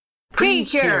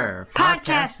Precure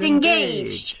Podcast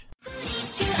Engaged.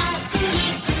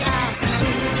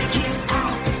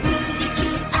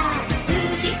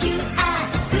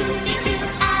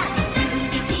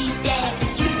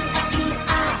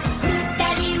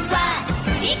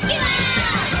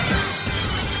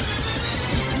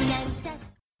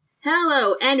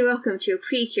 Hello, and welcome to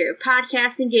Precure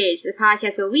Podcast Engaged, the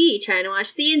podcast where we try to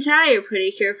watch the entire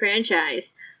Precure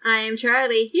franchise. I am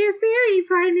Charlie, your fairy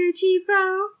partner,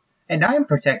 Cheapo. And I'm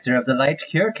Protector of the Light,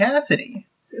 Cure Cassidy.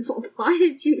 Why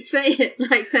did you say it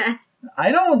like that?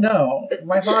 I don't know.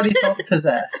 My body felt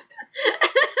possessed.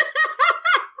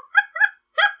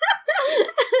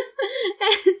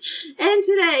 and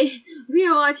today, we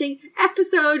are watching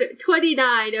episode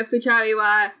 29 of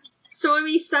Futariwa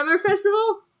Stormy Summer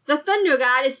Festival. The Thunder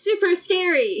God is super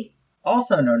scary.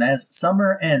 Also known as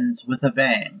Summer Ends with a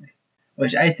Bang,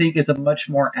 which I think is a much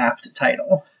more apt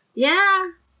title. Yeah,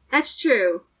 that's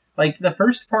true. Like, the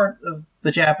first part of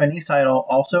the Japanese title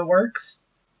also works,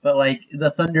 but, like, the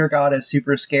Thunder God is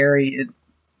super scary.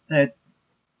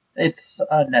 It's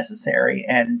unnecessary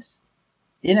and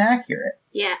inaccurate.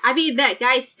 Yeah, I mean, that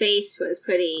guy's face was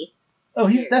pretty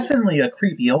scary. He's definitely a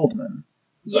creepy old man.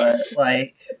 Yes. But,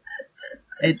 like,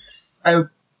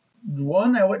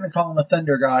 one, I wouldn't call him a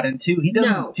Thunder God, and two, he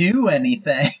doesn't do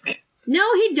anything.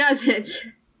 No, he doesn't.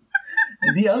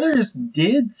 The others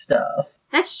did stuff.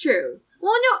 That's true.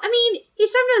 Well, no, I mean, he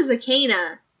summoned a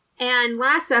Zakana, and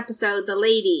last episode, the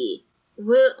lady,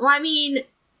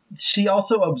 she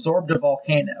also absorbed a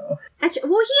volcano. He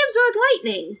absorbed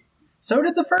lightning. So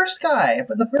did the first guy,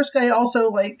 but the first guy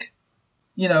also, fought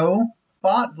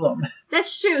them.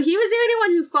 That's true. He was the only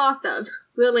one who fought them,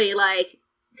 really,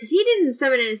 because he didn't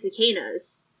summon any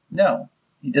Zakanas. No,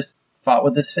 he just fought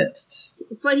with his fists.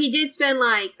 But he did spend,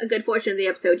 a good portion of the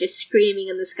episode just screaming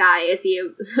in the sky as he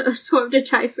absorbed a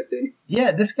typhoon.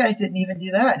 Yeah, this guy didn't even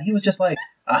do that. He was just like,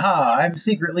 aha, I'm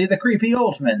secretly the creepy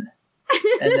old man.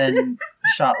 And then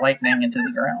shot lightning into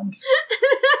the ground.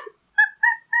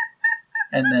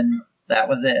 And then that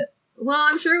was it. Well,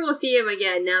 I'm sure we'll see him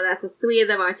again now that the three of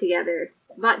them are together.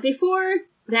 But before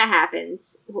that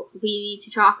happens, we need to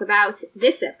talk about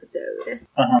this episode.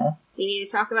 Uh-huh. We need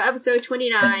to talk about episode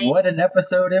 29. And what an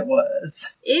episode it was.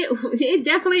 It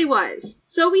definitely was.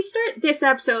 So we start this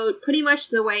episode pretty much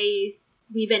the ways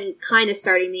we've been kind of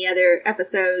starting the other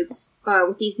episodes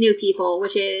with these new people,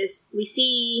 which is we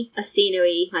see a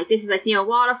scenery. This is a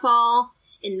waterfall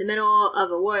in the middle of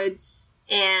a woods,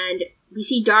 and we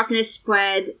see darkness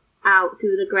spread out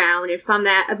through the ground, and from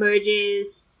that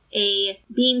emerges a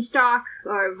beanstalk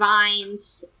or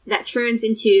vines that turns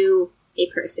into a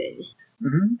person.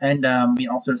 Mm-hmm. And we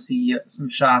also see some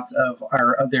shots of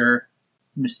our other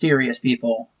mysterious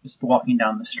people just walking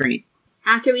down the street.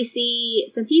 After we see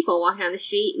some people walking down the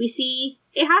street, we see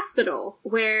a hospital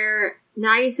where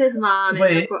Nagisa's mom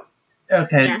and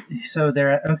okay, yeah. So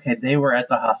they were at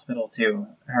the hospital too.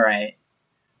 All right.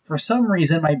 For some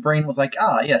reason, my brain was like,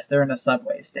 yes, they're in a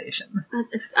subway station.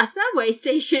 A subway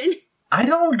station? I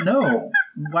don't know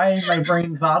why my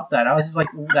brain thought that. I was just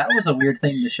like, that was a weird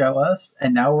thing to show us,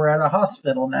 and now we're at a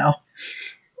hospital now.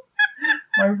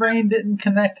 My brain didn't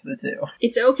connect the two.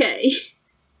 It's okay.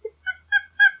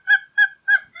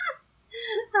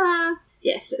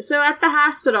 Yes, so at the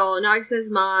hospital, Nagisa's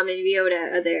mom and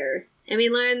Ryota are there. And we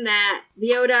learn that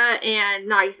Ryota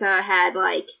and Nagisa had,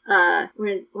 what are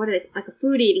they, a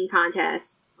food eating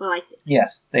contest. Well,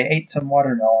 yes, they ate some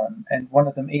watermelon, and one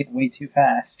of them ate way too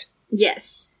fast.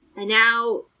 Yes, and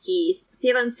now he's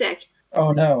feeling sick.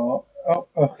 Oh no. Oh,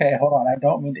 okay, hold on. I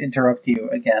don't mean to interrupt you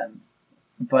again.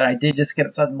 But I did just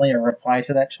get suddenly a reply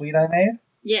to that tweet I made.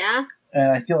 Yeah?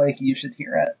 And I feel like you should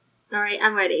hear it. Alright,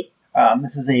 I'm ready.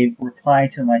 This is a reply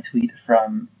to my tweet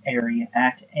from Ari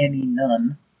at Annie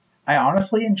Nunn. I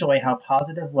honestly enjoy how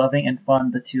positive, loving, and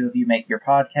fun the two of you make your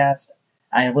podcast.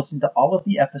 I have listened to all of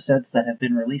the episodes that have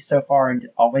been released so far, and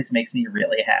it always makes me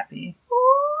really happy.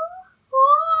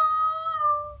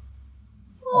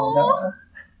 Oh no.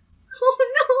 Oh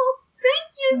no. Thank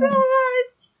you so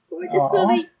much. We're just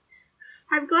really...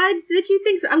 I'm glad that you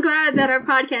think so. I'm glad that our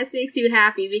podcast makes you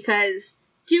happy, because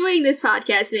doing this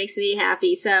podcast makes me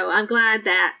happy, so I'm glad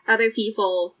that other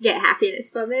people get happiness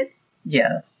from it.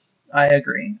 Yes, I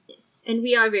agree. Yes, and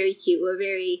we are very cute. We're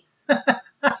very...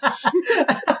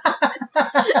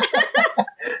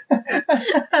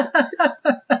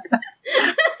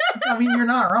 I mean, you're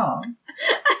not wrong.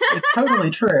 It's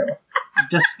totally true.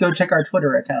 Just go check our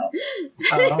Twitter accounts.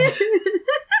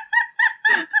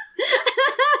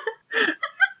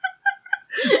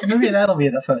 Maybe that'll be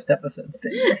the first episode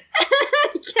stinger.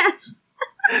 Yes.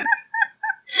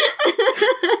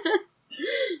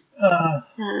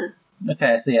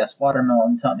 Okay, so yes,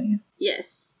 watermelon tummy.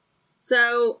 Yes.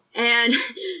 So, and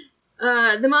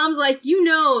the mom's like, you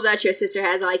know that your sister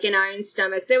has, like, an iron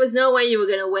stomach. There was no way you were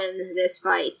going to win this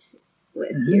fight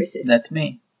with your sister. That's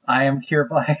me. I am Cure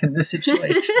Black in this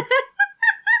situation.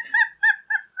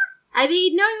 I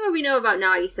mean, knowing what we know about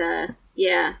Nagisa,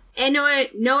 yeah. And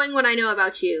knowing what I know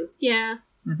about you, yeah.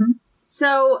 Mm-hmm.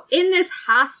 So, in this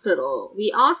hospital,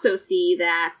 we also see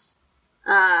that...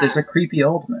 there's a creepy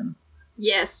old man.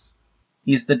 Yes.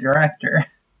 He's the director.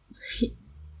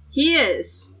 He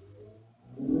is.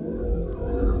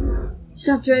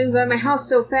 Stop driving by my house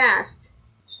so fast.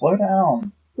 Slow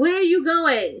down. Where are you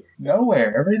going?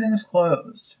 Nowhere. Everything's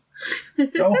closed.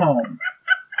 Go home.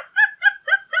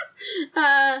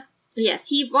 Yes,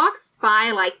 he walks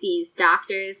by, like, these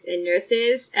doctors and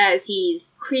nurses as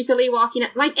he's creepily walking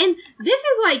up. Like, and this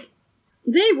is, like,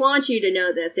 they want you to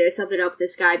know that there's something up with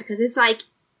this guy because it's, like,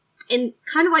 in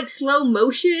kind of, like, slow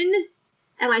motion.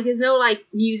 And, like, there's no, like,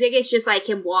 music. It's just, like,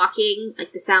 him walking,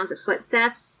 like, the sounds of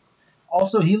footsteps.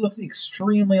 Also, he looks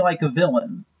extremely like a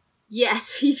villain.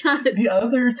 Yes, he does. The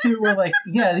other two were like,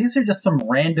 yeah, these are just some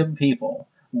random people.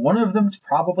 One of them's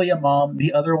probably a mom.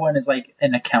 The other one is, like,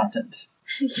 an accountant.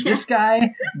 Yes.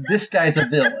 This guy's a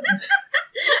villain.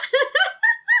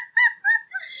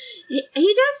 He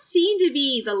does seem to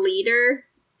be the leader,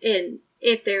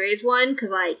 if there is one,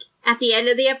 because, like, at the end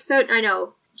of the episode, I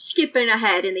know, skipping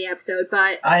ahead in the episode,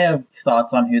 but... I have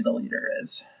thoughts on who the leader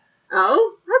is.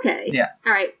 Oh? Okay. Yeah.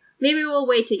 Alright, maybe we'll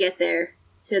wait to get there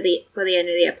for the end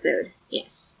of the episode.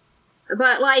 Yes.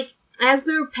 But, like, as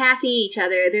they're passing each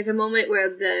other, there's a moment where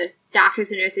the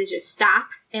doctors and nurses just stop,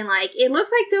 and, like, it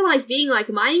looks like they're, like, being, like,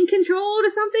 mind controlled or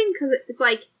something, because it's,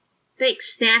 like, they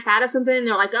snap out of something, and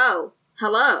they're like, oh,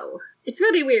 hello. It's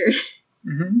really weird.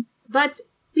 Mm-hmm. But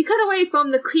we cut away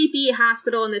from the creepy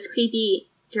hospital and this creepy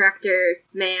director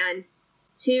man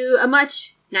to a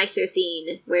much nicer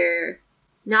scene where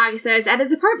Nagisa is at a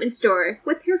department store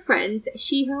with her friends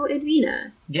Shiho and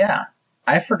Rina. Yeah,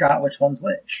 I forgot which one's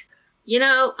which. You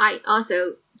know, I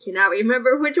also cannot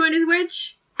remember which one is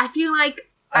which. I feel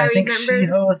like I think remember...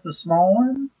 Shiho is the small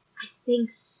one? I think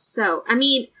so. I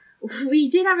mean, we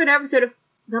did have an episode of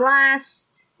the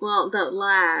last...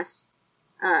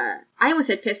 I almost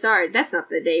said Pissard. That's not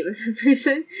the name of the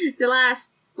person. The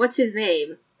last... What's his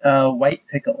name? White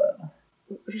Piccolo.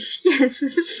 Yes.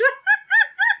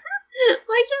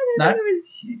 Why can't I think of his...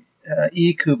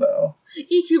 Ikubo.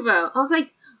 Ikubo. I was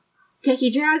like,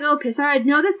 Teki Drago, Pissard.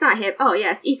 No, that's not him. Oh,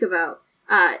 yes, Ikubo.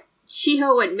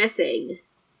 Shiho went missing.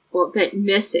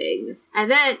 Missing.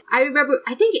 And then, I remember,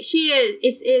 I think she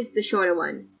is the shorter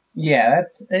one. Yeah,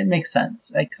 it makes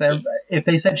sense. Yes. If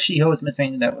they said Shiho was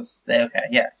missing, that was... Okay,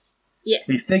 yes. Yes.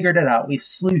 We figured it out. We've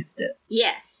sleuthed it.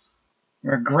 Yes.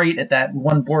 We're great at that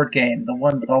one board game. The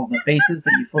one with all the faces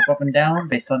that you flip up and down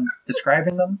based on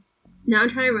describing them. Now I'm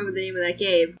trying to remember the name of that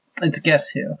game. It's Guess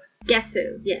Who. Guess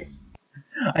Who, yes.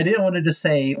 I didn't want to just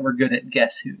say we're good at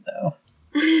Guess Who, though.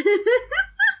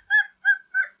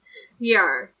 We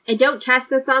are. And don't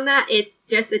test us on that. It's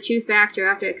just a true fact you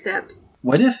have to accept.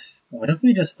 What if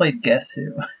we just played Guess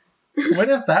Who? What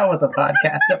if that was a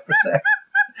podcast episode?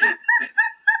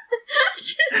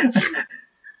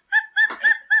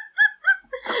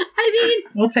 I mean...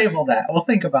 We'll table that. We'll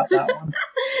think about that one.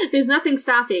 There's nothing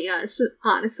stopping us,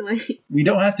 honestly. We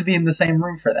don't have to be in the same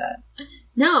room for that.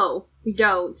 No, we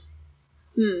don't.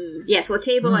 Yes, we'll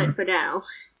table it for now.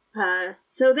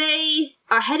 So they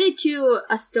are headed to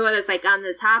a store that's, like, on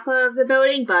the top of the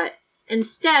building, but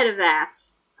instead of that,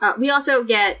 we also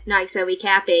get Nagisa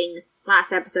recapping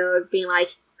last episode, being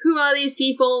like, who are these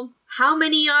people? How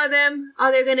many are them?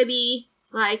 Are there gonna be?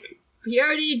 Like, we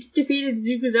already defeated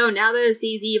Zukuzo, now there's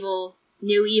these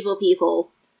new evil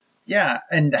people. Yeah,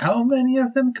 and how many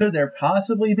of them could there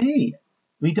possibly be?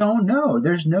 We don't know.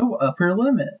 There's no upper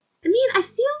limit. I mean, I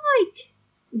feel like,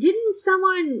 didn't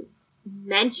someone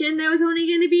mention there was only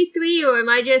going to be 3, or am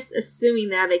I just assuming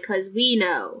that because we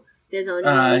know there's only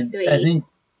going to be 3? I think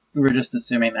we were just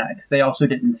assuming that, because they also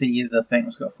didn't see the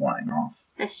things go flying off.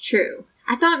 That's true.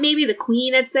 I thought maybe the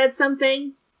Queen had said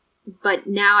something, but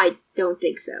now I don't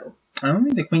think so. I don't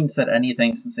think the Queen said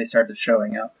anything since they started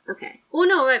showing up. Okay. Well,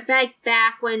 no,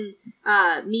 back when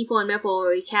Meeple and Mipple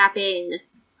were recapping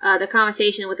the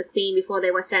conversation with the Queen before they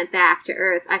were sent back to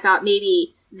Earth, I thought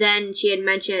maybe then she had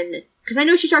mentioned... Because I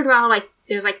know she talked about how, like,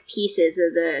 there's, like, pieces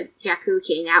of the Jakku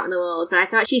King out in the world, but I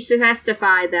thought she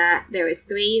specified that there was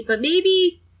 3, but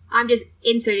maybe I'm just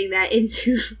inserting that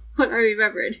into what I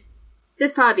remembered.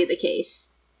 That's probably the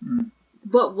case.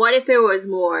 But what if there was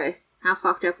more? How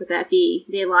fucked up would that be?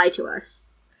 They lied to us.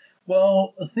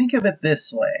 Well, think of it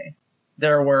this way.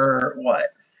 There were,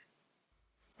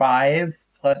 5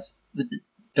 plus the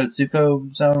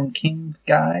Dotsuko Zone King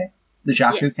guy, the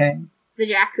Jaku King.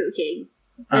 The Jaku King.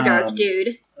 The dark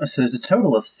dude. So there's a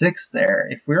total of 6 there.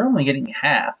 If we're only getting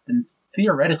half, then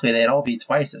theoretically they'd all be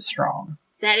twice as strong.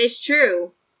 That is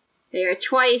true. They are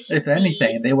twice If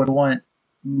anything, they would want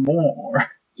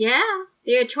more. Yeah,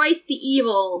 they are twice the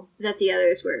evil that the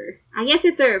others were. I guess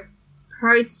if they're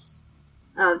parts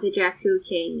of the Jaku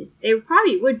King, they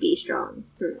probably would be strong.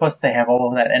 Plus they have all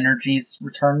of that energies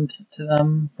returned to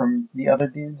them from the other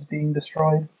dudes being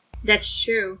destroyed. That's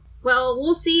true. Well,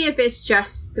 we'll see if it's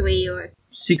just 3 or...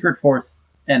 Secret fourth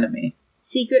enemy.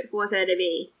 Secret fourth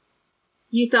enemy.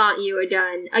 You thought you were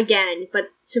done again, but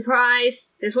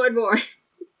surprise, there's one more.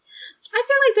 I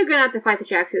feel like they're gonna have to fight the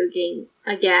Jaku King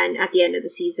again at the end of the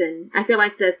season. I feel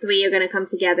like the 3 are gonna come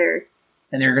together.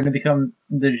 And they're gonna become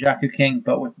the Jaku King,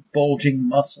 but with bulging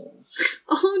muscles.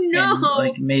 Oh no! And,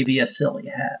 like, maybe a silly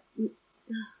hat.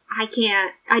 I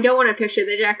can't. I don't want to picture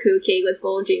the Jaku King with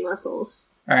bulging muscles.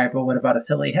 Alright, but what about a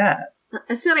silly hat?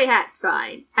 A silly hat's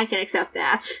fine. I can accept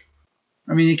that.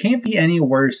 I mean, it can't be any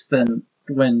worse than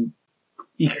when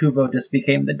Ikubo just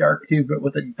became the Dark Dude, but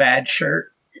with a bad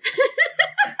shirt.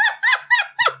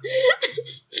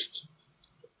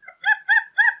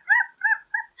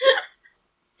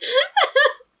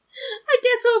 I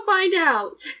guess we'll find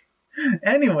out.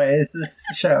 Anyways, this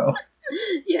show.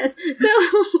 Yes, so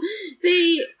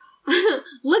they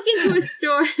look into a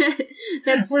store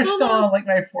that's We're full still of... on, like,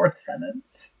 my 4th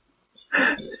sentence.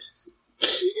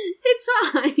 It's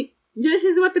fine. This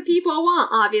is what the people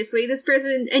want, obviously. This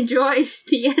person enjoys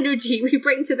the energy we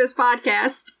bring to this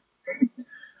podcast.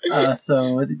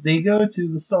 So they go to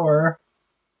the store,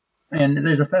 and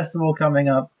there's a festival coming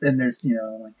up, and there's,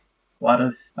 like, a lot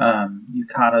of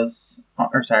yukatas,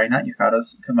 or sorry, not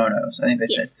yukatas, kimonos. I think they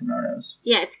said kimonos.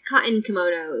 Yeah, it's cotton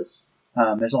kimonos.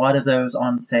 There's a lot of those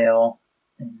on sale,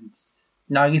 and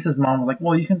Nagisa's mom was like,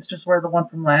 well, you can just wear the one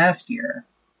from last year.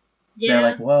 Yeah.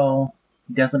 They're like, well,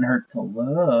 it doesn't hurt to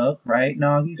look, right,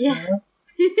 Nagisa? Yeah.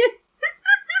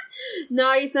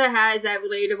 Nagisa has that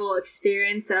relatable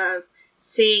experience of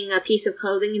seeing a piece of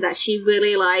clothing that she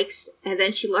really likes, and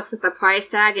then she looks at the price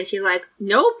tag and she's like,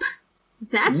 nope,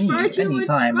 that's far too much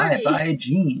money. Anytime I buy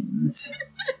jeans.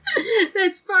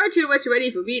 That's far too much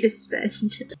money for me to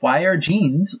spend. Why are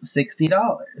jeans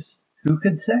 $60? Who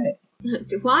could say?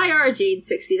 Why are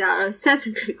jeans $60? That's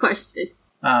a good question.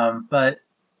 But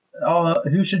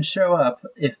who should show up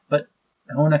but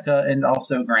Honoka and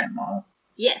also Grandma?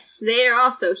 Yes, they are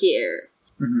also here.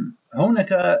 Mm-hmm.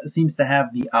 Honoka seems to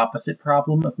have the opposite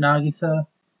problem of Nagisa,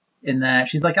 in that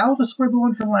she's like, I'll just wear the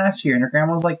one from last year, and her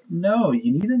grandma's like, no,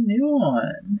 you need a new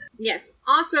one. Yes.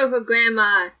 Also, her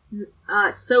grandma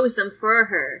sews them for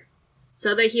her,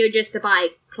 so they're here just to buy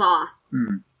cloth.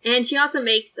 Mm. And she also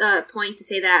makes a point to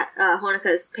say that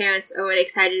Honoka's parents are really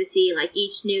excited to see like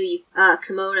each new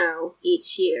kimono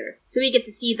each year, so we get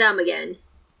to see them again.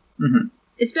 Mm-hmm.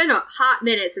 It's been a hot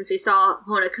minute since we saw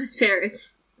Honoka's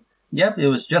parents. Yep, it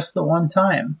was just the one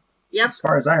time. Yep. As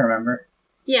far as I remember.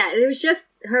 Yeah, it was just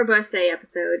her birthday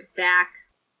episode back.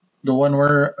 The one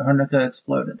where Honoka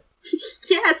exploded.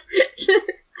 Yes!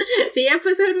 The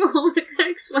episode where Honoka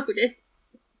exploded.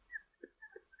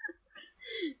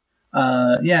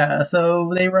 Yeah,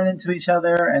 so they run into each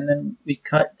other, and then we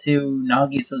cut to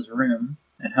Nagisa's room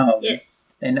at home.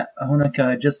 Yes. And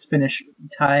Honoka just finished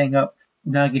tying up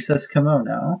Nagisa's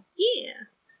kimono. Yeah.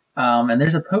 And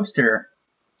there's a poster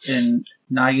in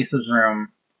Nagisa's room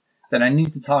that I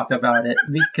need to talk about it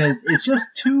because it's just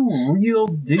 2 real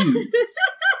dudes.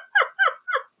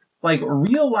 Like,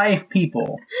 real life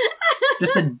people.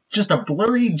 Just a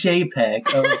blurry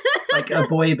JPEG of, like, a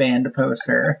boy band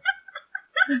poster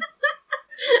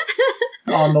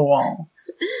on the wall.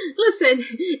 Listen,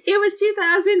 it was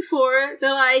 2004.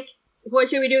 They're like, what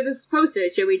should we do with this poster?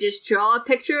 Should we just draw a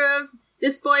picture of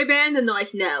this boy band? And they're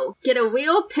like, no. Get a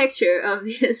real picture of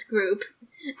this group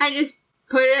and just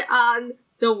put it on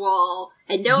the wall,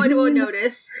 and no one will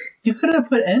notice. You could have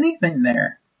put anything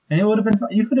there, and it would have been fun.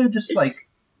 You could have just, like,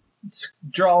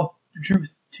 drew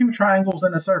 2 triangles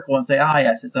in a circle and say,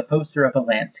 yes, it's a poster of a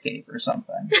landscape or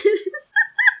something.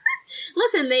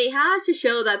 Listen, they have to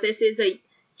show that this is a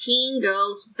teen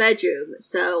girl's bedroom.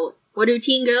 So, what do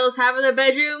teen girls have in their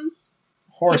bedrooms?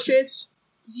 Horses. Pictures?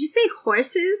 Did you say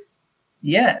horses?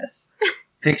 Yes.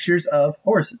 Pictures of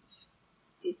horses.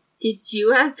 Did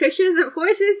you have pictures of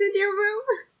horses in your room?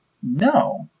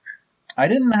 No. I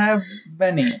didn't have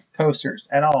many posters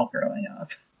at all growing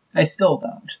up. I still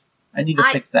don't. I need to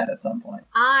fix that at some point.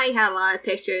 I had a lot of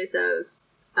pictures of,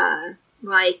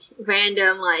 like,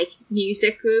 random, like,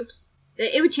 music groups.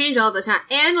 It would change all the time.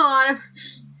 And a lot of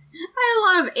I had a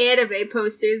lot of anime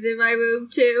posters in my room,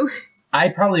 too. I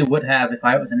probably would have if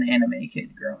I was an anime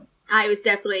kid growing up. I was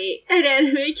definitely an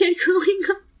anime kid growing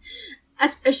up.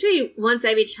 Especially once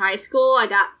I reached high school, I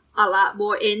got a lot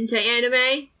more into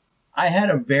anime. I had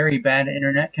a very bad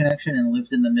internet connection and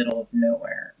lived in the middle of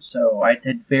nowhere, so I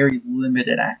had very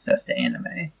limited access to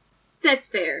anime. That's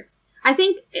fair. I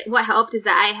think what helped is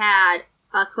that I had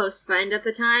a close friend at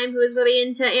the time who was really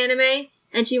into anime,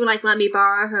 and she would, like, let me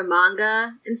borrow her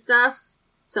manga and stuff.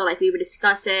 So, like, we would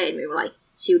discuss it, and we were like,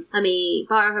 she would let me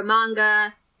borrow her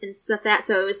manga and stuff that,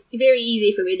 so it was very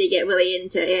easy for me to get really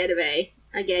into anime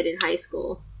again in high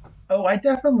school. Oh, I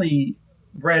definitely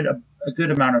read a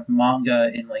good amount of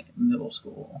manga in, like, middle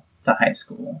school to high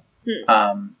school.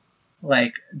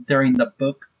 Like, during the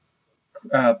book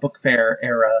fair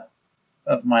era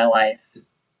of my life,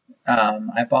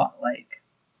 I bought, like,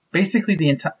 basically the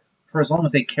entire, for as long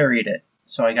as they carried it.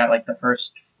 So I got, like, the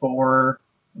first 4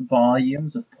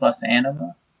 volumes of Plus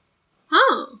Anima.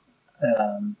 Oh.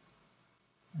 And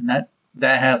that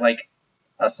has, like,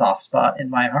 a soft spot in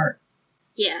my heart.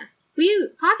 Yeah. We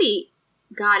probably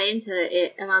got into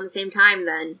it around the same time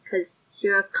then, because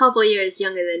you're a couple years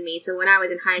younger than me, so when I was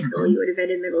in high school, you would have been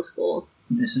in middle school.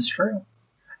 This is true.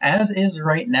 As is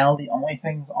right now, the only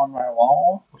things on my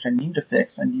wall, which I need to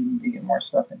fix, I need to get more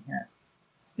stuff in here,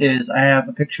 is I have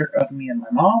a picture of me and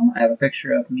my mom, I have a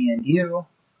picture of me and you,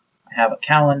 I have a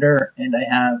calendar, and I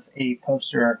have a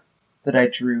poster that I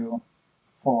drew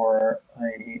for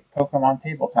a Pokemon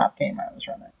tabletop game I was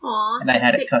running. Aww. And I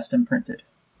had it custom printed.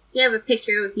 You have a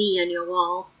picture of me on your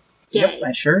wall. It's gay. Yep,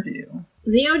 I sure do.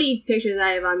 The only pictures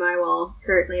I have on my wall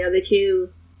currently are the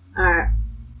 2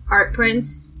 art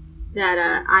prints that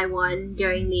I won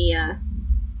during the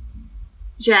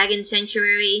Dragon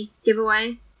Sanctuary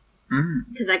giveaway.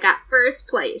 Because I got first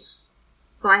place.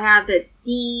 So I have the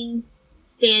Dean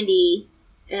standee,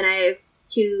 and I have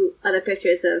 2 other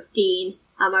pictures of Dean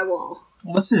on my wall.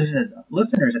 Listeners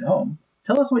at home,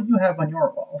 tell us what you have on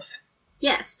your walls.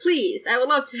 Yes, please. I would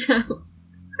love to know.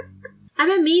 I've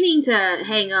been meaning to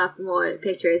hang up more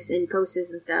pictures and posters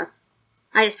and stuff.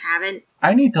 I just haven't.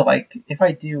 I need to, like, if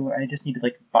I do, I just need to,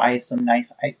 like, buy some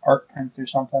nice art prints or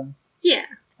something. Yeah.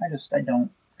 I don't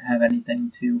have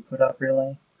anything to put up,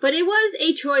 really. But it was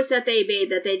a choice that they made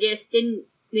that they just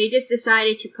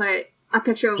decided to put a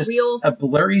picture of just real... a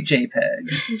blurry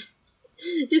JPEG.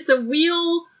 just some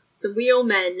real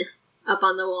men up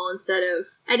on the wall instead of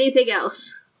anything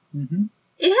else. Mm-hmm.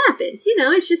 It happens,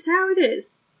 it's just how it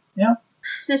is. Yeah.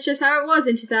 That's just how it was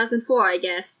in 2004, I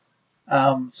guess.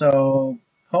 So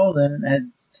Poland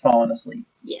had fallen asleep.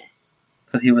 Yes.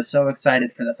 Because he was so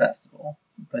excited for the festival,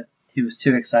 but he was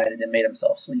too excited and made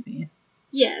himself sleepy.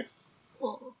 Yes.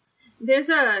 Oh. There's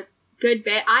a good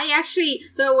bit.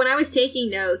 So when I was taking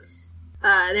notes,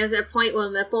 there's a point where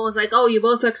Mipple was like, "Oh, you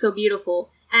both look so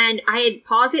beautiful." And I had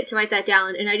paused it to write that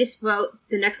down, and I just wrote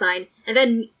the next line, and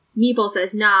then Meeple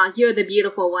says, "Nah, you're the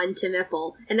beautiful one" to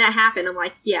Mipple. And that happened. I'm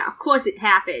like, yeah, of course it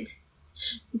happened.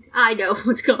 I know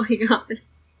what's going on.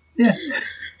 Yeah.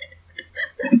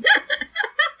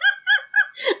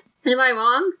 Am I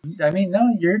wrong? I mean,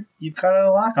 no, you've got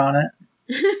a lock on it.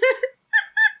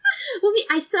 Well,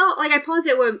 I paused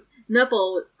it when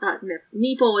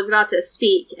Meeple was about to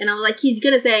speak, and I was like, he's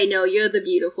gonna say, "No, you're the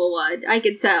beautiful one." I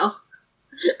could tell.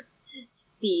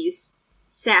 These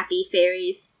sappy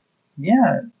fairies.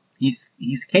 Yeah,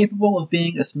 he's capable of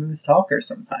being a smooth talker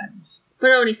sometimes.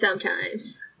 But only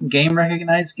sometimes. Game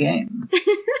recognized game.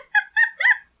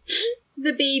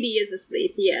 The baby is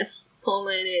asleep, yes.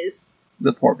 Poland is...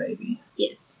 The poor baby.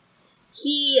 Yes.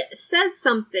 He said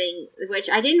something, which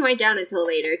I didn't write down until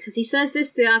later, because he says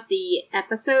this throughout the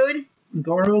episode.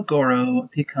 Goro Goro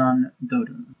Pikan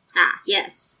Dodun. Ah,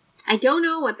 yes. I don't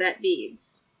know what that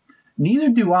means. Neither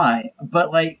do I,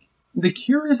 but, like, the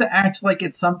Cures act like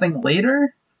it's something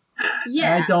later.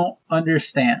 Yeah. I don't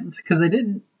understand, because they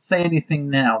didn't say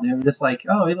anything now. They were just like,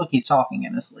 "Oh, look, he's talking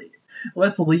in his sleep.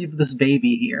 Let's leave this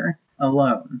baby here,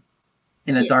 alone,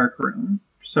 in a dark room.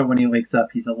 So when he wakes up,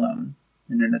 he's alone,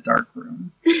 and in a dark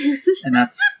room." And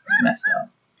that's messed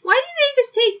up. Why didn't they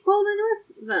just take Poland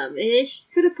with them? They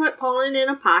just could have put Poland in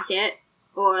a pocket,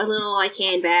 or a little, like,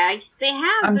 handbag. They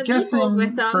have the Meeples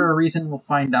with them. For a reason we'll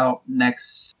find out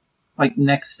next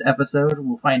episode,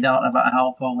 we'll find out about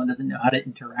how Poland doesn't know how to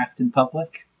interact in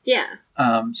public. Yeah.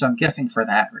 So I'm guessing for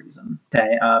that reason.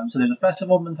 Okay, so there's a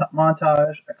festival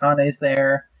montage. Akane's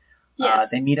there. Yes.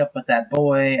 They meet up with that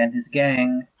boy and his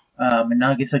gang. And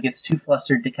Nagisa gets too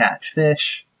flustered to catch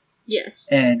fish. Yes.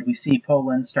 And we see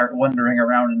Poland start wandering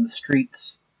around in the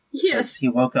streets. Yes. He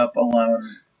woke up alone,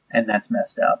 and that's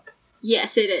messed up.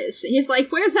 Yes, it is. He's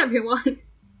like, "Where's everyone?"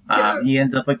 He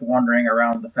ends up, like, wandering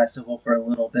around the festival for a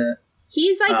little bit.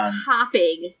 He's, like,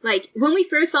 hopping. Like, when we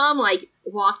first saw him, like,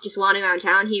 just wandering around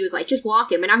town, he was, like, just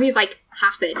walking. But now he's, like,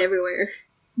 hopping everywhere.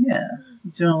 Yeah,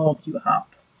 he's doing a little cute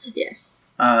hop. Yes.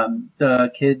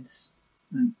 The kids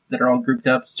that are all grouped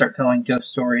up start telling ghost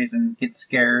stories and get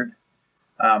scared.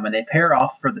 And they pair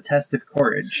off for the test of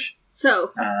courage.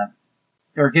 So.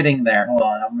 We're getting there. Hold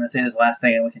on, I'm going to say this last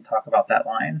thing and we can talk about that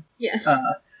line. Yes.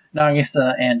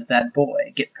 Nagisa and that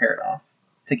boy get paired off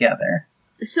together.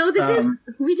 So this is,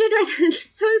 we did like,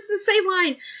 so it's the same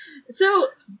line. So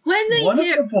when they One of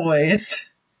the boys,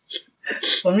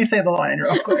 let me say the line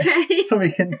real quick, okay. so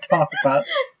we can talk about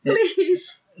it.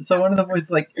 Please. So one of the boys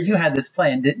is like, you had this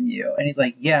plan, didn't you? And he's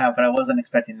like, yeah, but I wasn't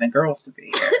expecting the girls to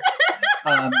be here.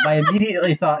 My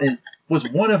immediately thought is, was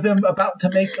one of them about to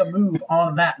make a move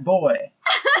on that boy?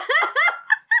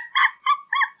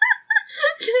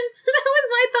 That was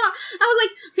my thought. I was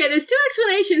like, okay, there's two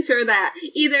explanations for that.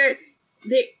 Either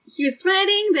he was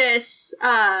planning this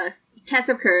test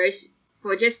of courage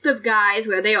for just the guys,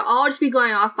 where they will all just be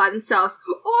going off by themselves,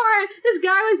 or this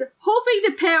guy was hoping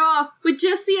to pair off with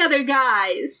just the other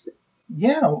guys.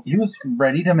 Yeah, he was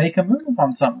ready to make a move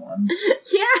on someone.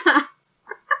 Yeah.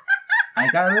 I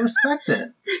gotta respect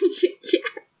it. Yeah.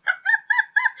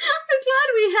 I'm glad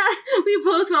we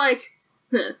both were like,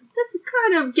 that's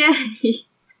kind of gay.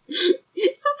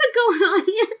 Something going on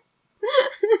here.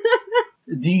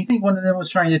 Do you think one of them was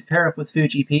trying to pair up with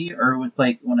Fuji P or with,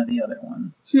 like, one of the other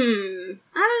ones? I don't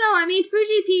know. I mean,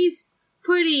 Fuji P's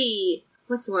pretty...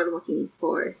 What's the word I'm looking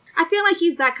for? I feel like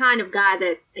he's that kind of guy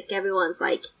that, like, everyone's,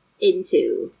 like,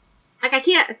 into. Like, I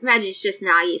can't imagine it's just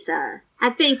Nagisa. I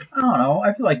think... I don't know.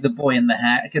 I feel like the boy in the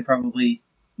hat could probably,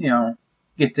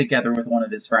 get together with one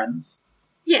of his friends.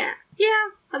 Yeah.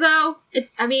 Yeah. Although,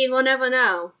 we'll never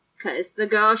know. Because the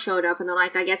girl showed up and they're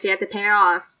like, I guess we have to pair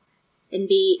off and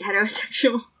be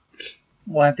heterosexual.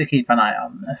 We'll have to keep an eye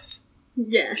on this.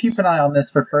 Yes. Keep an eye on this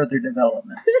for further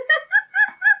development.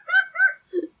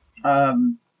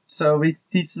 So we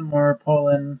see some more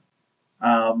Poland.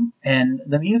 And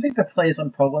the music that plays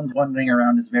when Poland's wandering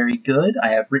around is very good. I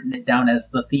have written it down as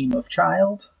the theme of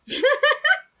Child.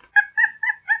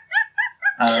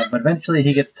 But eventually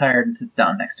he gets tired and sits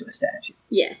down next to a statue.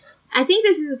 Yes. I think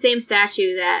this is the same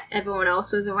statue that everyone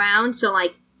else was around, so,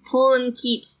 like, Poland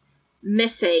keeps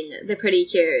missing the Pretty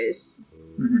Cures.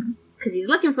 Because he's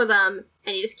looking for them,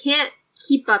 and he just can't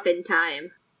keep up in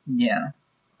time. Yeah.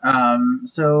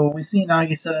 So we see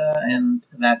Nagisa and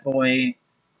that boy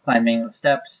climbing the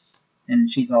steps,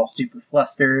 and she's all super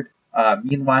flustered.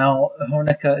 Meanwhile,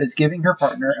 Honoka is giving her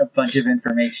partner a bunch of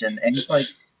information, and he's like,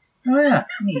 oh yeah,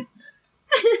 neat.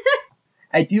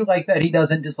 I do like that he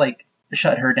doesn't just, like,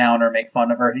 shut her down or make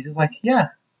fun of her. He's just like, yeah,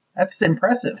 that's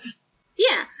impressive.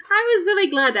 Yeah, I was really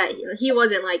glad that he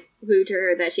wasn't, like, rude to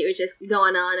her, that she was just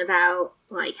going on about,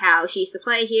 like, how she used to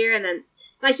play here, and then,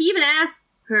 like, he even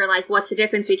asked her, like, what's the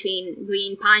difference between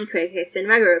green pine crickets and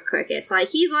regular crickets. Like,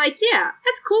 he's like, yeah,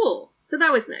 that's cool. So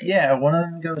that was nice. Yeah, one of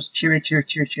them goes cheery, cheer,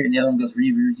 cheer, cheer, and the other one goes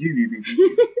ree, ree, ree, ree, ree.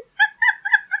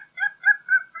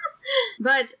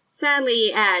 But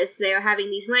sadly, as they're having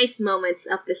these nice moments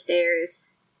up the stairs,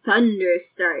 thunder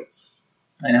starts.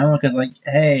 And Honoka's like,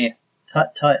 hey,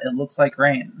 tut tut, it looks like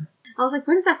rain. I was like,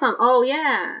 what is that from? Oh,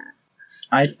 yeah.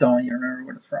 I don't even remember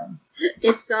what it's from.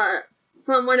 It's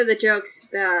from one of the jokes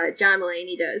John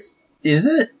Mulaney does. Is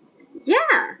it?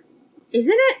 Yeah.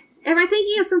 Isn't it? Am I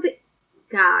thinking of something?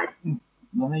 God.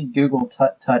 Let me Google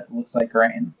tut tut, looks like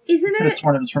rain. Isn't it? I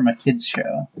sworn it was from a kid's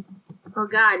show. Oh,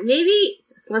 God. Maybe...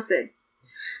 Listen.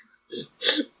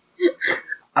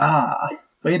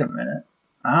 Wait a minute.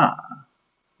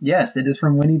 Yes, it is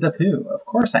from Winnie the Pooh. Of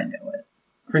course I know it.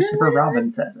 Christopher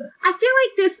Robin says it. I feel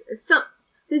like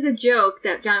there's a joke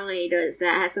that John Mulaney does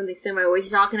that has something similar, where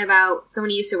he's talking about someone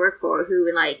he used to work for who,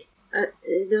 like,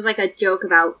 there was, like, a joke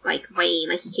about, like, rain.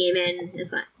 Like, he came in and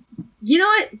it's like, you know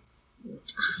what?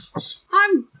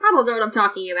 I don't know what I'm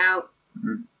talking about.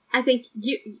 Mm-hmm. I think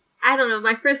I don't know,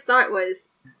 my first thought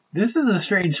was... This is a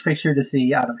strange picture to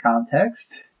see out of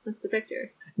context. What's the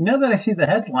picture? Now that I see the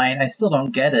headline, I still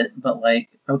don't get it, but, like,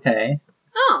 okay.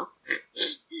 Oh.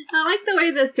 I like the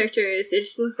way this picture is. It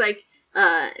just looks like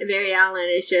Barry Allen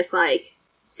is just, like,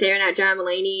 staring at John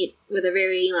Mulaney with a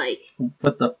very, like...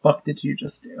 What the fuck did you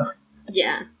just do?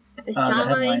 Yeah. Is John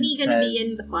Mulaney going to be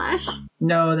in The Flash?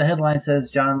 No, the headline says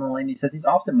John Mulaney says he's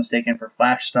often mistaken for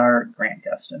Flash star Grant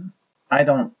Gustin.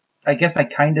 I guess I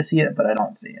kind of see it, but I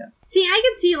don't see it. See, I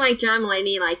could see, like, John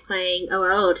Mulaney, like, playing a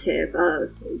relative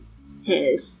of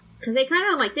his. Because they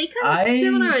kind of look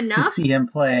similar enough. I could see him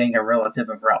playing a relative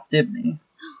of Ralph Dibny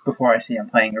before I see him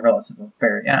playing a relative of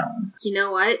Barry Allen. You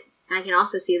know what? I can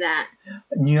also see that.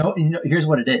 You know, here's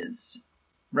what it is.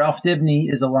 Ralph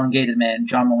Dibny is Elongated Man.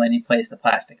 John Mulaney plays the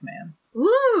Plastic Man.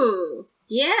 Ooh,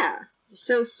 yeah. You're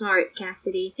so smart,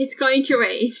 Cassidy. It's going to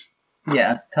rain.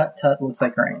 Yes, Tut Tut looks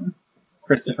like rain.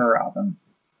 Christopher Robin.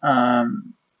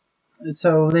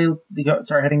 So they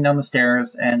start heading down the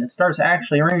stairs, and it starts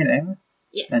actually raining.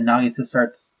 Yes. And Nagisa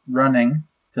starts running,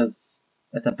 because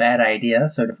that's a bad idea,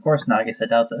 so of course Nagisa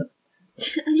does it.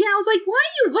 Yeah, I was like, why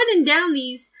are you running down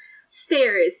these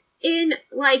stairs in,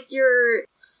 like, your...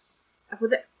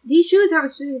 These shoes have a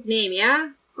specific name,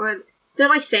 yeah? Or they're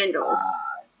like sandals.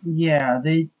 Yeah,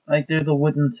 they're the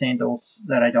wooden sandals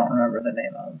that I don't remember the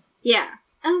name of. Yeah.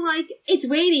 And, like, it's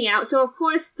raining out, so of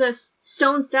course the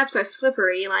stone steps are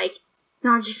slippery, like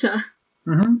Nagisa.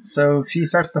 So she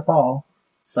starts to fall,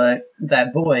 but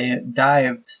that boy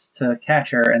dives to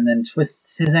catch her and then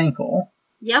twists his ankle.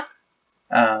 Yep.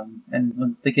 And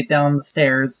when they get down the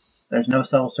stairs, there's no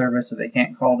cell service, so they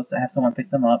can't call to have someone pick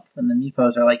them up. And the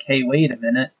Nippos are like, hey, wait a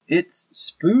minute. It's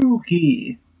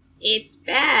spooky. It's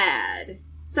bad.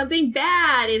 Something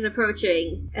bad is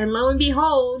approaching. And lo and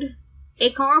behold,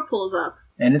 a car pulls up.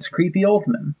 And it's Creepy Old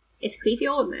Man. It's Creepy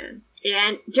Old Man.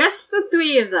 And just the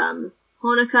three of them,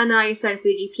 Honoka, Nagisa, and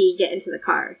Fuji P, get into the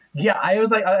car. Yeah, I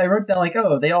was like, I wrote down like,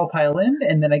 oh, they all pile in,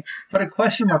 and then I put a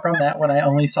question mark on that when I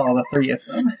only saw the three of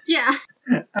them. Yeah.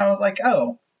 I was like,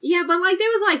 oh. Yeah, but like, there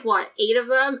was like, what, 8 of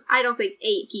them? I don't think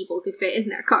 8 people could fit in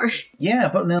that car. Yeah,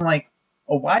 but then like,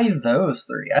 why those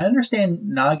 3? I understand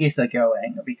Nagisa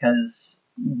going, because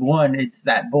 1, it's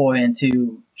that boy, and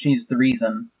 2, she's the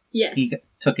reason Yes. he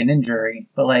took an injury.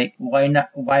 But like, why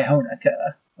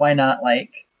Honoka? Why not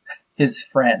like his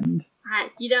friend?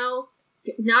 You know,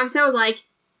 Nagisa was like,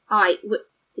 alright,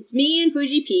 it's me and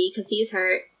Fuji P, because he's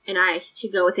hurt, and I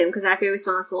should go with him, because I feel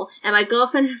responsible, and my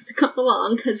girlfriend has to come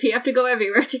along, because we have to go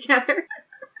everywhere together.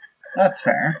 That's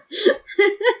fair.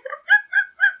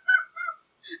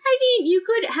 I mean, you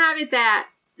could have it that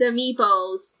the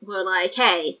Meepos were like,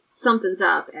 hey, something's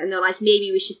up, and they're like,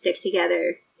 maybe we should stick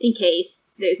together in case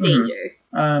there's danger.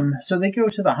 So they go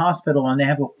to the hospital, and they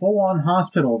have a full-on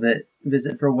hospital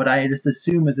visit for what I just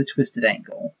assume is a twisted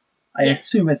ankle. I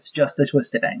assume it's just a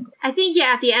twisted ankle. I think,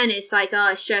 yeah, at the end it's like,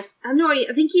 oh, it's just... I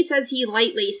think he says he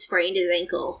lightly sprained his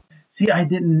ankle. See, I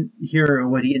didn't hear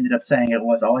what he ended up saying it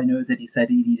was. All I know is that he said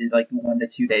he needed like 1 to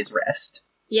 2 days rest.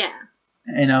 Yeah.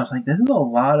 And I was like, this is a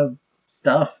lot of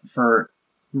stuff for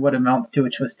what amounts to a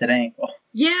twisted ankle.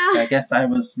 Yeah. I guess I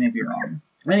was maybe wrong.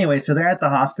 Anyway, so they're at the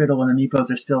hospital, and the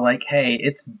Meepos are still like, hey,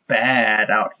 it's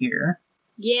bad out here.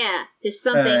 Yeah, there's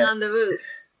something on the roof.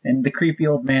 And the creepy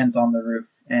old man's on the roof,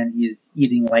 and he's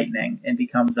eating lightning, and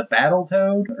becomes a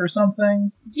Battletoad or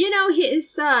something. You know,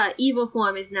 his evil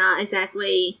form is not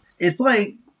exactly... It's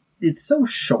like, it's so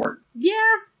short.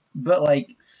 Yeah. But like,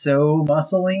 so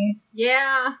muscly.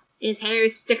 Yeah. His hair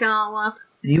is sticking all up.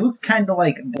 He looks kind of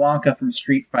like Blanca from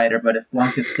Street Fighter, but if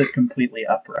Blanca stood completely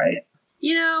upright.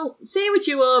 You know, say what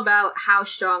you will about how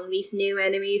strong these new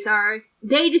enemies are,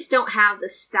 they just don't have the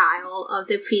style of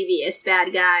the previous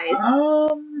bad guys.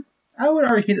 I would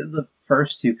argue that the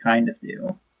first 2 kind of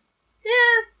do.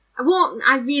 Yeah. Well,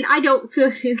 I mean, I don't feel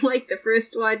like the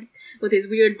first one with his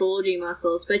weird bulging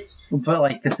muscles, but... But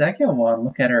like the second one,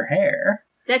 look at her hair.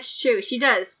 That's true, she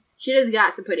does. She does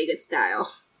got some pretty good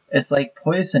style. It's like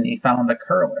Poison, he found a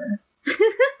curler.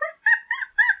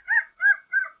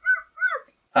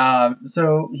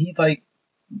 So he, like,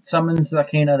 summons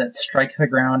Zakana that strike the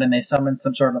ground, and they summon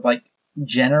some sort of, like,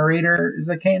 generator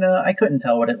Zakana. I couldn't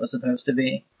tell what it was supposed to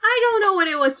be. I don't know what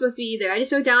it was supposed to be either. I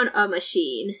just wrote down a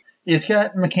machine. It's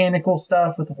got mechanical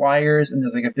stuff with wires, and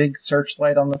there's, like, a big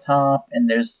searchlight on the top, and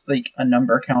there's, like, a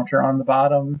number counter on the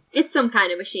bottom. It's some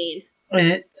kind of machine.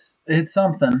 It's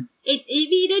something.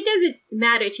 It doesn't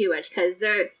matter too much, because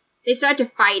they start to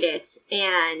fight it,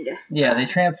 and... Yeah, they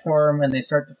transform, and they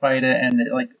start to fight it, and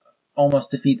it, like,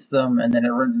 almost defeats them, and then it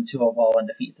runs into a wall and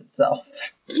defeats itself.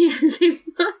 Yes, it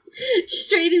runs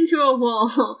straight into a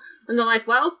wall. And they're like,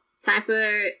 well, it's time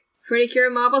for Pretty Cure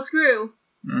Marble Screw.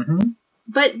 Mm-hmm.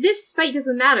 But this fight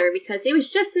doesn't matter, because it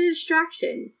was just a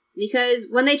distraction. Because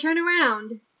when they turn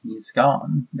around... He's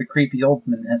gone. The creepy old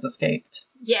man has escaped.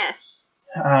 Yes.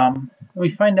 We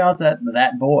find out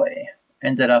that boy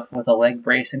ended up with a leg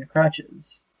brace and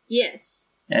crutches.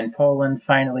 Yes. And Poland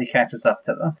finally catches up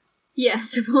to them.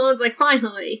 Yes, Poland's like,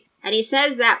 finally. And he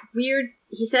says that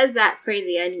phrase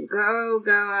again, go,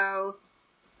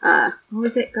 what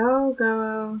was it?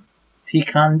 Go.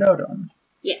 Picandodon.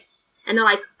 Yes. And they're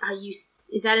like,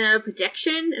 is that another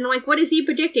projection? And I'm like, what is he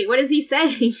predicting? What is he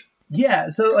saying? Yeah,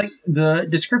 so, like, the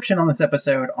description on this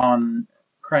episode on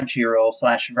Crunchyroll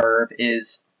 /Verve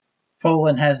is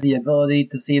Poland has the ability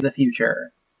to see the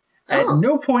future. At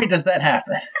no point does that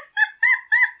happen.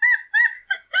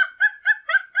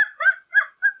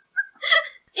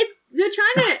 They're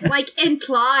trying to,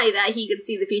 imply that he can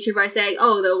see the future by saying,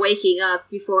 they're waking up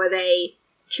before they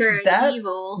turn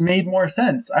evil. That made more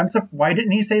sense. Why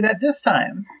didn't he say that this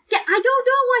time? Yeah, I don't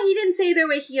know why he didn't say they're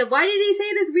waking up. Why did he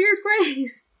say this weird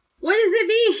phrase? What does it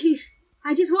mean?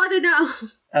 I just want to know.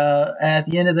 At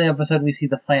the end of the episode, we see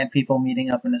the plant people meeting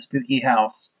up in a spooky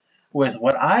house with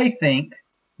what I think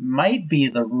might be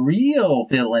the real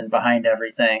villain behind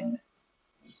everything.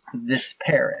 This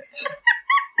parrot.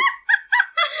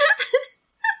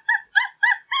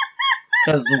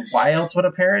 Because why else would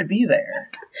a parrot be there?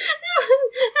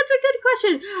 That's a good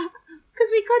question. Because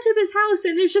we go to this house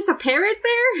and there's just a parrot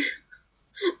there?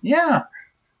 Yeah.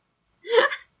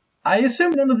 I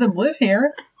assume none of them live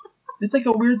here. It's like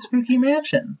a weird spooky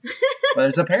mansion. But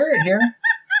there's a parrot here.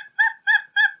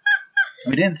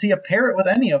 We didn't see a parrot with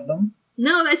any of them.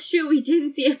 No, that's true. We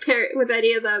didn't see a parrot with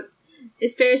any of them.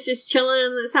 This parrot's just chilling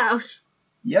in this house.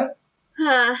 Yep.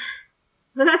 But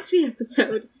that's the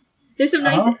episode. There's some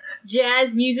nice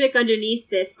jazz music underneath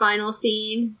this final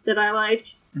scene that I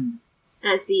liked.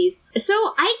 As these. So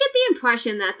I get the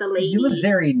impression that the lady... It was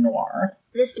very noir.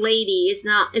 This lady is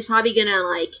probably gonna,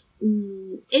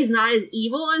 is not as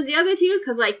evil as the other two,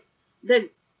 because, the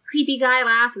creepy guy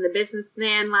laughed and the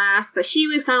businessman laughed, but she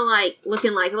was kind of,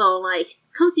 looking a little,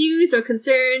 confused or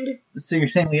concerned. So you're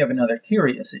saying we have another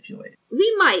Kyria situation?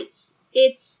 We might.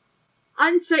 It's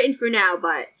uncertain for now,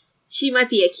 but she might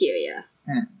be a Kyria.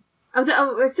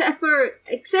 Except for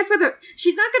the...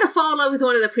 She's not going to fall in love with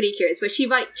one of the pretty cures, but she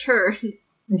might turn.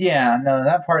 Yeah, no,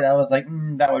 that part I was like,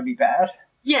 that would be bad.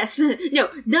 Yes. No,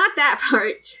 not that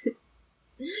part.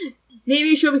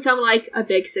 Maybe she'll become, a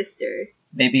big sister.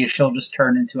 Maybe she'll just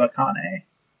turn into Akane.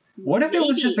 What if it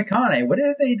was just Akane? What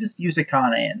if they just used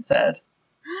Akane instead?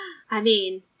 I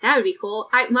mean, that would be cool.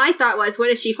 My thought was, what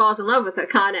if she falls in love with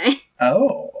Akane?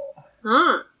 Oh.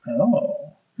 Huh. Oh.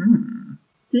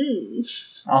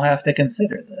 I'll have to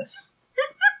consider this.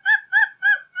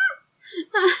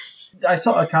 I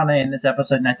saw Akane in this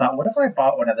episode and I thought, what if I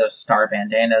bought one of those star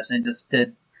bandanas and just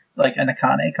did, an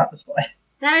Akane cosplay?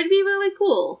 That would be really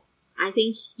cool. I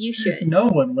think you should. No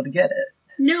one would get it.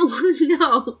 No.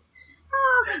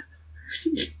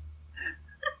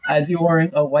 I'd be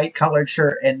wearing a white collared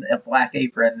shirt and a black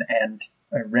apron and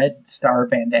a red star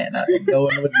bandana, and no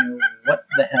one would know what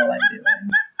the hell I'm doing.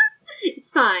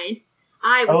 It's fine.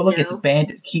 I would look, know. It's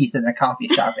Bandit Keith in a coffee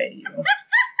shop AU.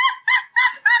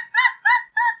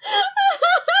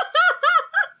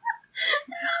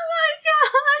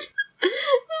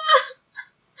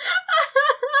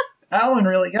 Alan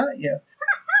really got you.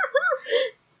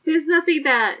 There's nothing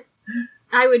that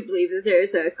I would believe that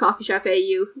there's a coffee shop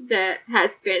AU that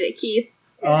has Bandit Keith.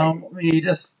 We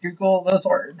just Google those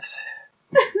words.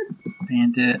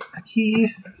 Bandit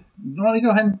Keith. You want to go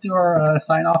ahead and do our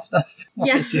sign-off stuff?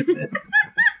 Yes. So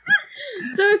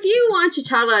if you want to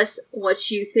tell us what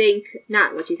you think,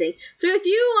 not what you think. So if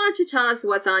you want to tell us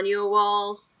what's on your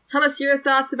walls, tell us your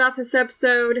thoughts about this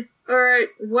episode, or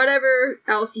whatever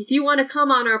else, if you want to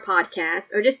come on our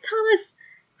podcast, or just tell us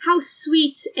how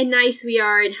sweet and nice we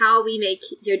are and how we make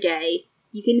your day,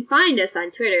 you can find us on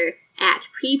Twitter at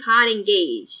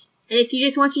PrePodEngage. And if you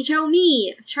just want to tell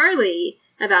me, Charlie,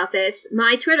 about this,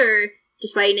 my Twitter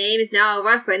display name is now a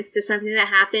reference to something that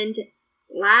happened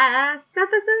last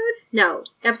episode? No,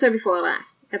 episode before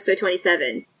last. Episode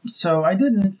 27. So I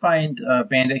didn't find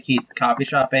Bandit Keith Coffee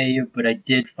Shop AU, but I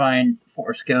did find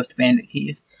Force Ghost Bandit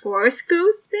Keith. Force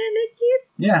Ghost Bandit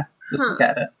Keith? Yeah, just look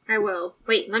at it. I will.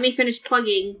 Wait, let me finish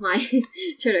plugging my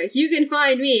Twitter. You can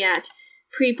find me at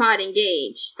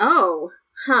PrePodEngage. Oh,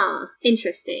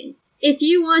 interesting. If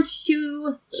you want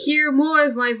to hear more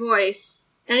of my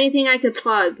voice, anything I could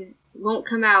plug won't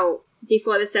come out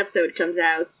before this episode comes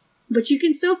out. But you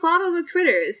can still follow the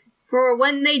Twitters for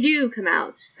when they do come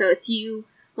out. So if you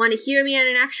want to hear me on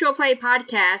an actual play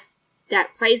podcast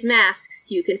that plays Masks,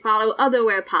 you can follow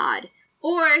Otherwhere Pod.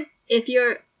 Or if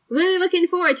you're really looking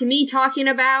forward to me talking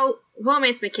about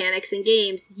romance mechanics in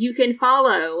games, you can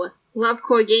follow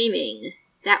Lovecore Gaming.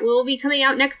 That will be coming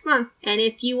out next month. And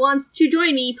if you want to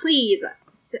join me, please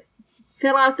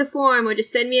fill out the form or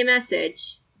just send me a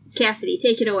message. Cassidy,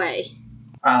 take it away.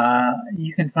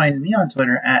 You can find me on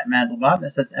Twitter at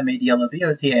Madlobotanist, that's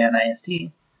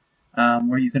MADLOBOTANIST,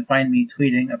 where you can find me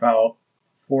tweeting about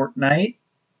Fortnite,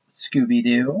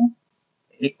 Scooby-Doo,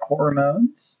 8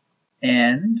 Hormones,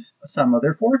 and some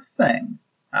other fourth thing.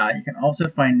 You can also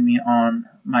find me on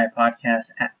my podcast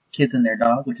at Kids and Their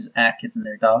Dog, which is at Kids and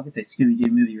Their Dog. It's a Scooby-Doo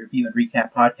movie review and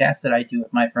recap podcast that I do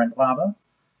with my friend Lava.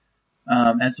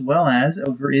 As well as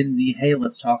over in the Hey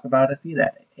Let's Talk About It feed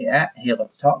at Hey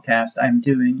Let's Talkcast, I'm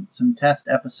doing some test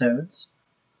episodes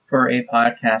for a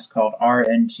podcast called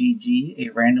RNGG, a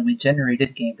randomly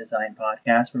generated game design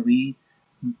podcast where we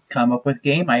come up with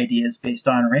game ideas based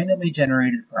on randomly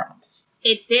generated prompts.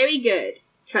 It's very good.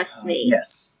 Trust me.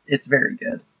 Yes, it's very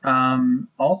good.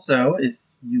 Also, if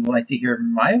you would like to hear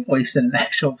my voice in an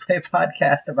actual play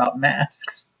podcast about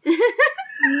masks,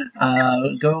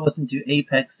 go listen to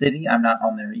Apex City. I'm not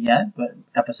on there yet, but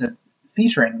episodes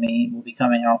featuring me will be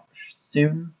coming out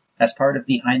soon as part of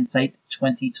the Hindsight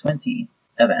 2020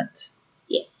 event.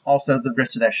 Yes. Also, the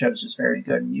rest of that show is just very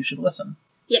good, and you should listen.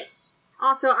 Yes.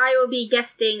 Also, I will be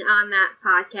guesting on that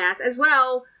podcast as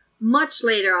well much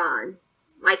later on,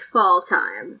 like fall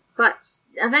time, but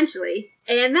eventually.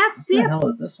 And that's What the hell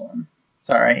is this one?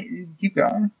 Sorry, keep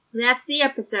going. That's the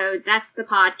episode. That's the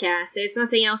podcast. There's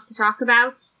nothing else to talk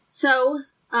about. So,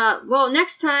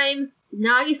 next time,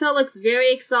 Nagisa looks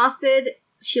very exhausted.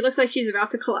 She looks like she's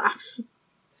about to collapse.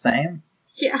 Same.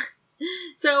 Yeah.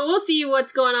 So we'll see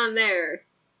what's going on there.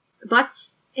 But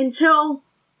until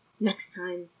next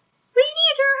time, we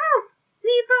need your help,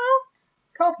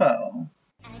 Nepo! Copo!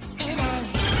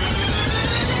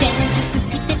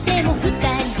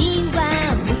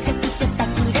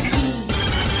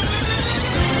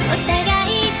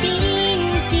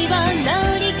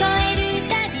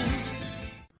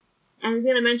 I was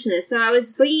gonna mention this. So I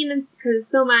was bringing in,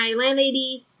 so my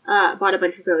landlady bought a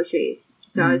bunch of groceries.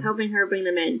 So I was helping her bring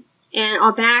them in. And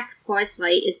our back porch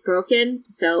light is broken.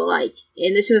 So,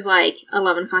 and this was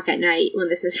 11 o'clock at night when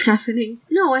this was happening.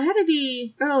 No, it had to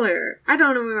be earlier. I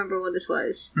don't remember when this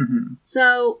was. Mm-hmm.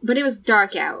 So, but it was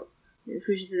dark out,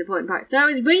 which is the important part. So I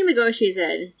was bringing the groceries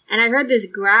in, and I heard this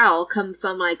growl come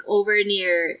from, over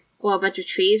near where a bunch of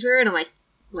trees were, and I'm like,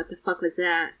 what the fuck was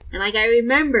that? And, I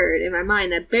remembered in my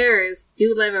mind that bears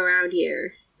do live around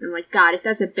here. And I'm like, God, if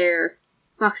that's a bear,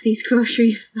 fuck these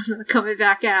groceries. I'm not coming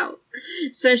back out.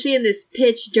 Especially in this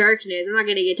pitch darkness. I'm not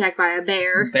gonna get attacked by a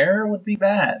bear. A bear would be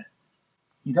bad.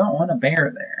 You don't want a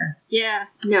bear there. Yeah.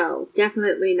 No,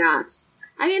 definitely not.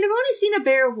 I mean, I've only seen a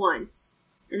bear once.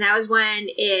 And that was when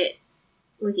it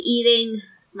was eating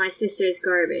my sister's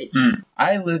garbage.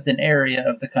 I lived in an area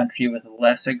of the country with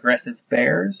less aggressive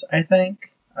bears, I think.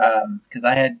 Because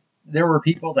there were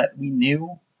people that we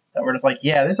knew that were just like,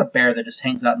 yeah, there's a bear that just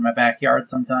hangs out in my backyard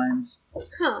sometimes.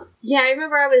 Huh. Yeah, I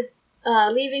remember I was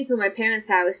leaving from my parents'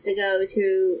 house to go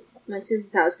to my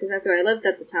sister's house, because that's where I lived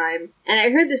at the time. And I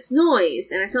heard this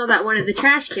noise, and I saw that one of the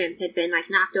trash cans had been,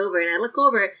 knocked over. And I look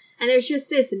over, and there's just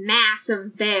this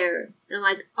massive bear. And I'm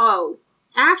like, oh,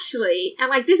 actually.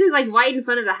 And, this is, right in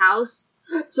front of the house.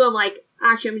 So I'm like,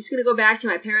 actually, I'm just gonna go back to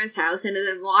my parents' house and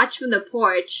then watch from the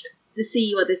porch to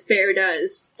see what this bear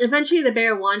does. Eventually, the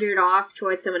bear wandered off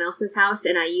towards someone else's house,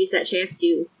 and I used that chance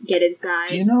to get inside.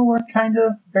 Do you know what kind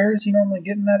of bears you normally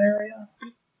get in that area?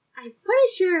 I'm pretty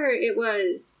sure it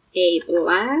was a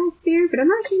black bear, but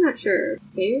I'm actually not sure.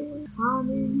 Bear,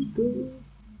 common, blue.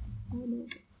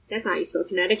 That's not useful.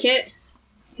 Connecticut.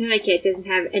 Connecticut doesn't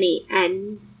have any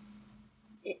ends.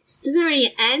 It doesn't have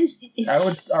any ends? I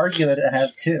would argue that it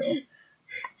has two.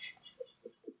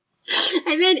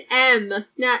 I meant M,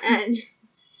 not N.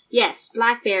 Yes,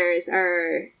 black bears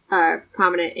are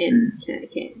prominent in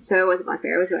Connecticut. So it was a black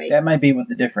bear. I was right. That might be what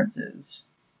the difference is.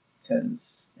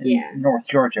 Because in North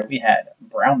Georgia, we had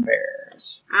brown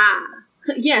bears. Ah.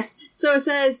 Yes. So it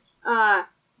says,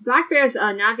 black bears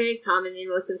are not very common in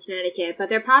most of Connecticut, but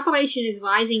their population is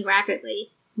rising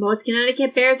rapidly. Most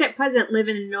Connecticut bears at present live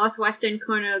in the northwestern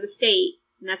corner of the state.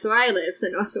 And that's where I live, the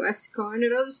northwest corner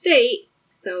of the state.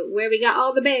 So, where we got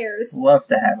all the bears. Love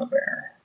to have a bear.